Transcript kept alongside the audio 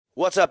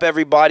What's up,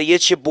 everybody?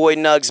 It's your boy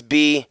Nugs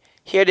B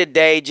here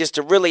today just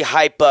to really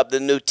hype up the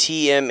new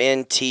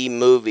TMNT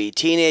movie,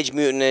 Teenage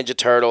Mutant Ninja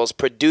Turtles,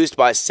 produced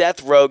by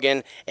Seth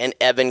Rogen and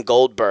Evan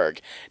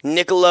Goldberg.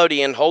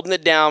 Nickelodeon holding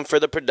it down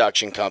for the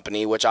production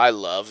company, which I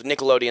love.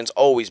 Nickelodeon's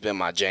always been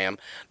my jam.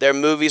 Their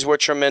movies were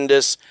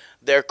tremendous.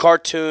 Their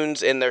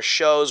cartoons and their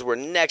shows were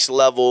next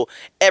level.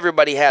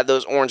 Everybody had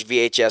those orange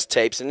VHS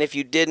tapes, and if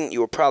you didn't,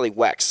 you were probably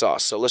wax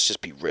sauce, so let's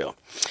just be real.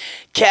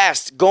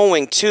 Cast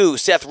going to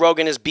Seth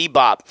Rogen as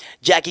Bebop,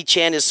 Jackie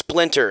Chan as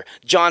Splinter,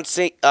 John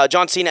Cena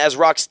as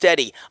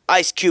Rocksteady,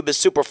 Ice Cube as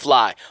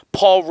Superfly,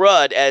 Paul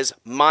Rudd as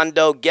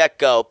Mondo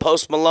Gecko,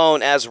 Post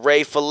Malone as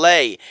Ray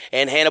Fillet,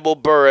 and Hannibal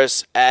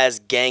Buress as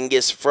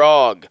Genghis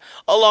Frog,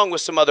 along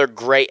with some other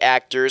great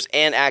actors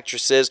and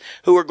actresses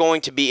who are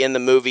going to be in the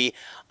movie.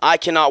 I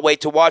cannot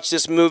wait to watch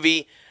this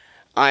movie.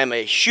 I am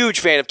a huge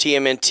fan of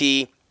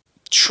TMNT.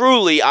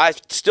 Truly, I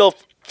still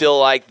feel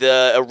like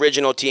the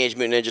original Teenage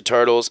Mutant Ninja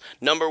Turtles,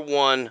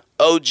 #1,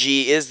 OG,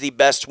 is the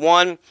best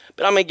one.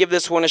 But I'm going to give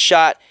this one a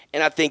shot,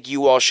 and I think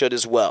you all should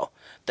as well.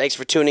 Thanks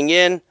for tuning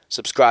in.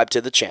 Subscribe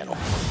to the channel.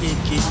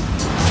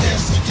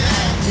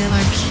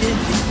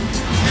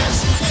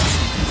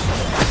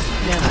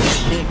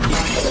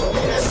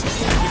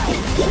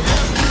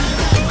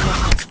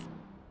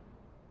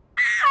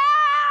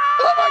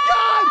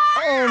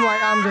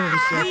 I'm gonna be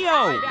sick.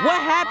 Leo,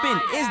 what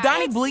happened? Is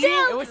Donnie bleeding?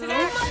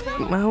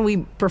 Well, we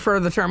prefer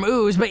the term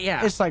ooze, but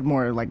yeah. It's like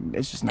more like,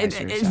 it's just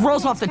nicer. It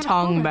rolls off the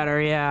tongue better,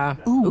 yeah.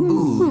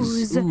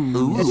 Ooze. It's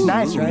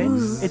nice, right?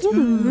 It's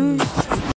ooze.